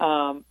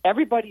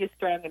 Everybody is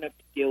strong enough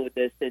to deal with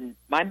this, and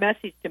my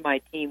message to my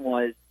team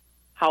was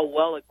how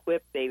well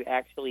equipped they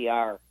actually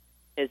are,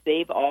 as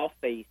they've all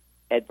faced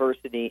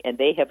adversity and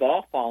they have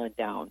all fallen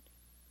down.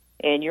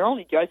 And your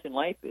only judge in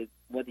life is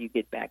whether you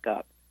get back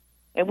up,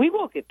 and we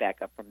will get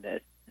back up from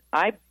this.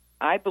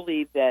 I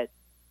believe that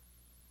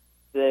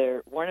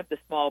one of the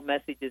small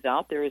messages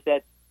out there is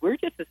that we're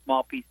just a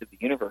small piece of the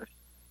universe,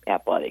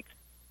 athletics,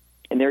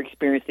 and their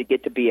experience to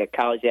get to be a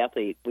college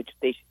athlete, which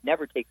they should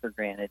never take for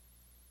granted,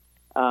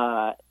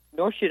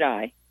 nor should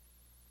I,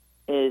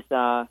 is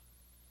so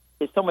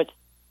much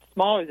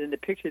smaller than the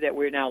picture that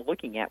we're now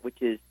looking at, which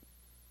is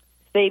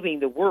saving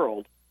the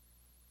world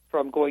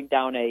from going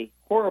down a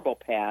horrible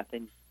path.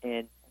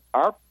 And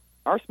our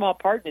small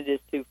part in it is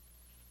to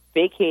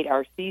vacate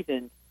our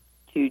season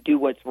to do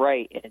what's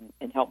right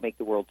and help make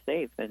the world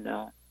safe. And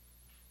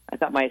I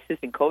thought my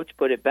assistant coach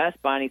put it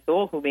best, Bonnie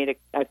Thole, who made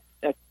a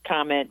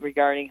comment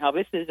regarding how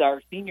this is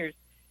our seniors'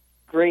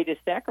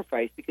 greatest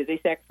sacrifice because they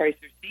sacrifice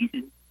their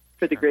season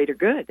for the greater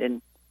good.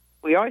 And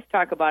we always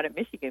talk about at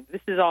Michigan,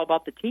 this is all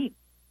about the team.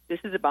 This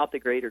is about the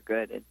greater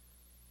good.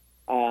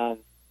 And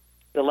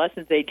the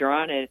lessons they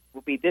draw on it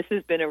will be,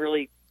 it's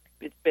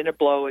been a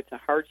blow. It's a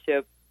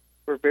hardship.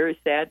 We're very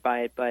sad by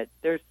it, but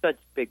there's such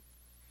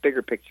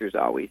bigger pictures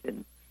always,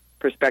 and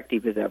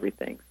perspective is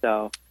everything.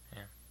 So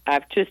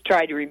I've just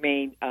tried to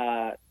remain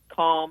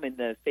calm in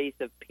the face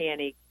of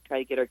panic, try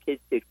to get our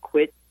kids to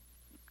quit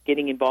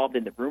getting involved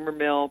in the rumor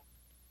mill.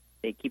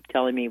 They keep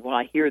telling me, well,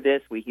 I hear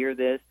this, we hear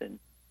this, and,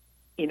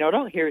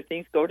 don't hear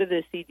things. Go to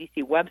the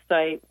CDC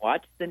website,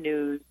 watch the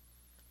news,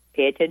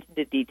 pay attention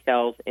to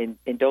details, and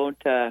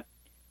don't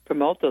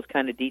promote those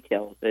kind of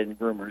details and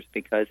rumors,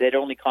 because it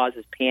only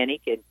causes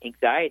panic and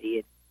anxiety,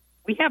 and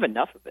we have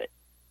enough of it.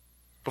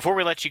 Before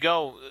we let you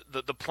go,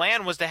 the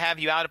plan was to have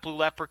you out at Blue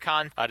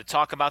Leprechaun to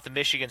talk about the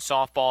Michigan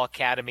Softball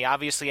Academy.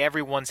 Obviously,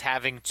 everyone's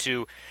having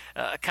to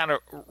kind of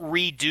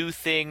redo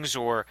things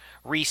or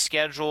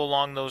reschedule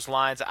along those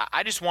lines.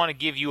 I just want to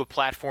give you a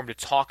platform to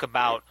talk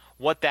about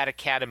what that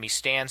academy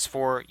stands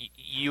for.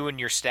 You and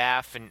your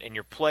staff and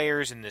your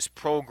players in this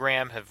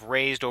program have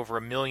raised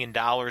over $1 million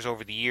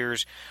over the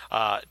years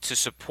to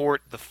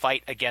support the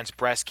fight against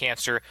breast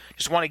cancer.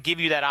 Just want to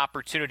give you that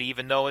opportunity,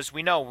 even though, as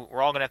we know,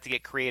 we're all going to have to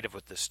get creative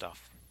with this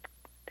stuff.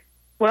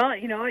 Well,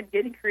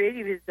 getting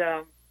creative is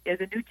a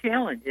new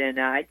challenge, and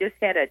I just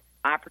had an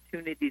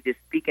opportunity to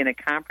speak in a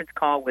conference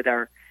call with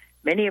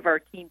many of our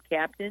team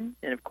captains,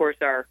 and of course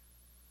our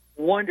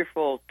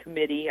wonderful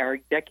committee, our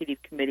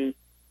executive committee.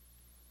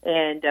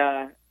 And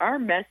our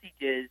message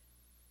is,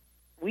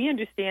 we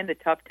understand the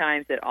tough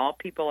times that all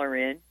people are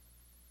in,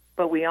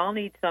 but we all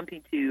need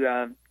something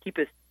to keep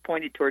us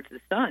pointed towards the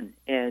sun.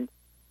 And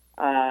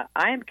I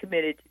am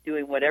committed to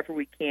doing whatever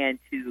we can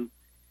to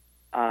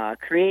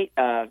create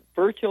a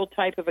virtual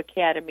type of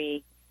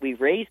academy. We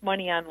raise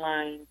money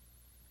online.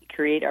 We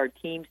create our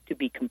teams to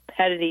be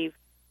competitive,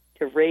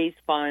 to raise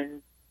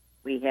funds.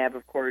 We have,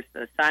 of course,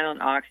 a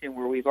silent auction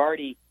where we've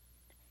already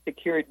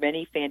secured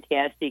many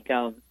fantastic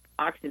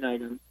auction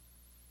items,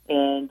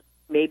 and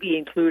maybe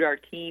include our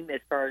team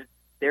as far as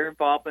their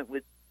involvement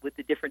with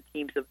the different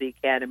teams of the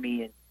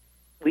academy. And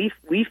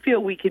we feel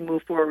we can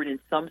move forward in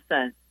some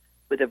sense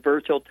with a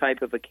virtual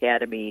type of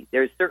academy.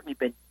 There's certainly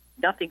been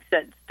nothing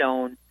set in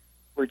stone.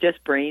 We're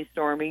just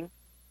brainstorming.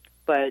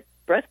 But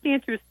breast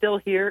cancer is still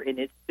here, and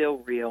it's still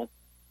real.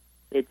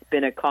 It's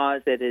been a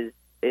cause that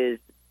is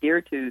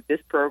dear to this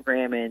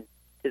program and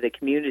to the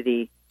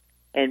community.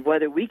 And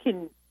whether we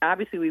can,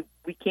 obviously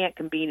we can't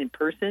convene in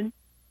person,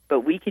 but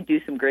we can do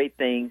some great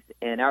things.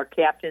 And our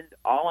captains,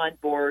 all on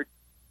board,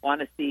 want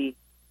to see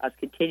us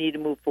continue to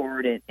move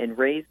forward and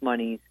raise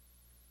monies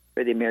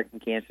for the American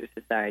Cancer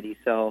Society.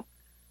 So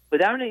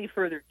without any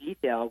further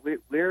detail,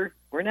 we're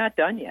not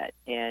done yet.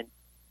 And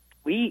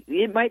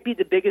it might be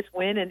the biggest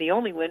win and the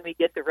only win we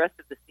get the rest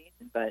of the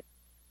season, but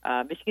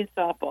Michigan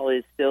softball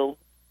is still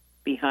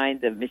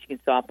behind the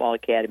Michigan Softball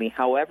Academy.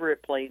 However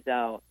it plays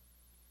out,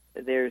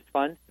 there's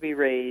funds to be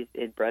raised,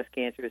 and breast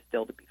cancer is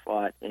still to be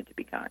fought and to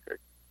be conquered.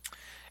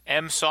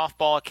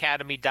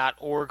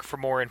 msoftballacademy.org for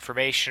more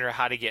information or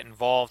how to get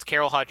involved.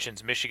 Carol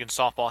Hutchins, Michigan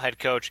softball head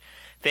coach,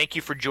 thank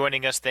you for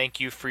joining us. Thank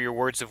you for your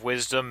words of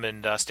wisdom,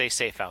 and stay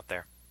safe out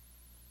there.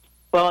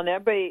 Well, and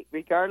everybody,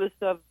 regardless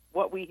of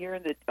what we hear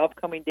in the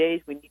upcoming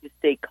days, we need to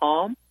stay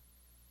calm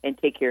and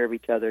take care of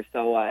each other.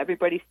 So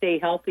everybody stay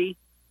healthy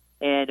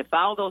and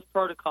follow those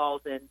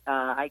protocols, and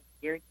I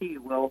guarantee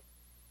you we'll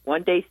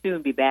one day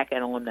soon be back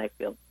at Alumni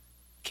Field.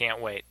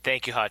 Can't wait.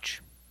 Thank you,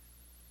 Hutch.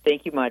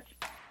 Thank you much.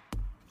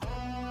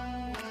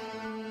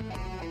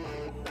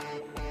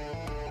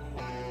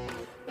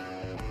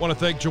 Want to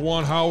thank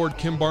Juwan Howard,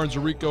 Kim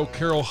Barnes-Arico,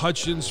 Carol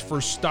Hutchins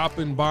for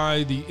stopping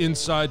by the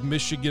Inside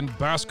Michigan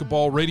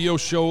Basketball radio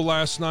show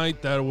last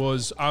night. That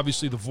was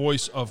obviously the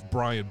voice of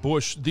Brian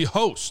Bush, the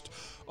host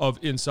of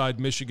Inside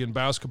Michigan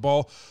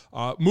Basketball.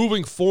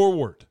 Moving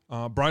forward,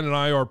 Brian and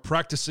I are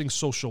practicing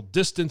social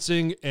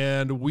distancing,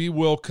 and we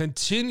will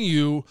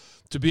continue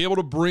to be able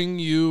to bring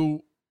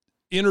you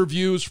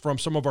interviews from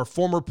some of our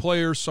former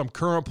players, some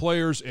current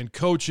players, and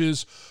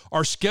coaches.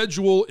 Our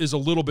schedule is a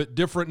little bit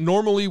different.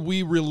 Normally,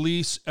 we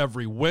release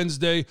every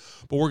Wednesday,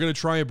 but we're going to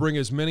try and bring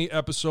as many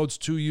episodes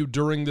to you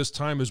during this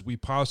time as we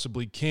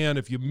possibly can.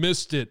 If you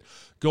missed it,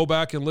 go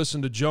back and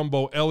listen to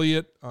Jumbo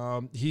Elliott.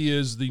 He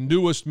is the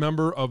newest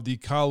member of the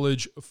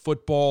College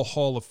Football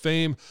Hall of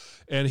Fame,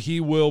 and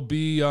he will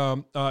be.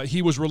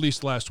 He was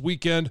released last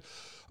weekend.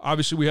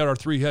 Obviously, we had our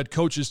three head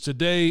coaches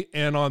today,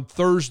 and on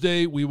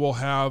Thursday, we will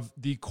have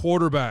the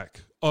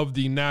quarterback of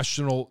the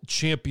national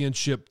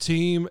championship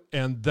team,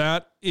 and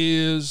that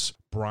is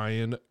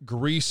Brian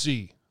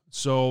Griese.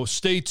 So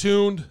stay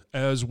tuned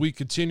as we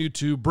continue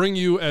to bring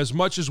you as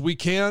much as we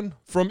can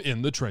from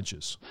In the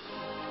Trenches.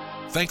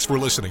 Thanks for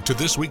listening to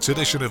this week's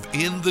edition of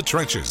In the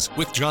Trenches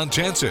with John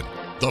Jansen.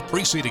 The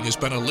preceding has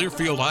been a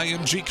Learfield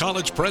IMG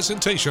College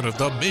presentation of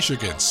the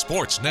Michigan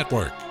Sports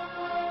Network.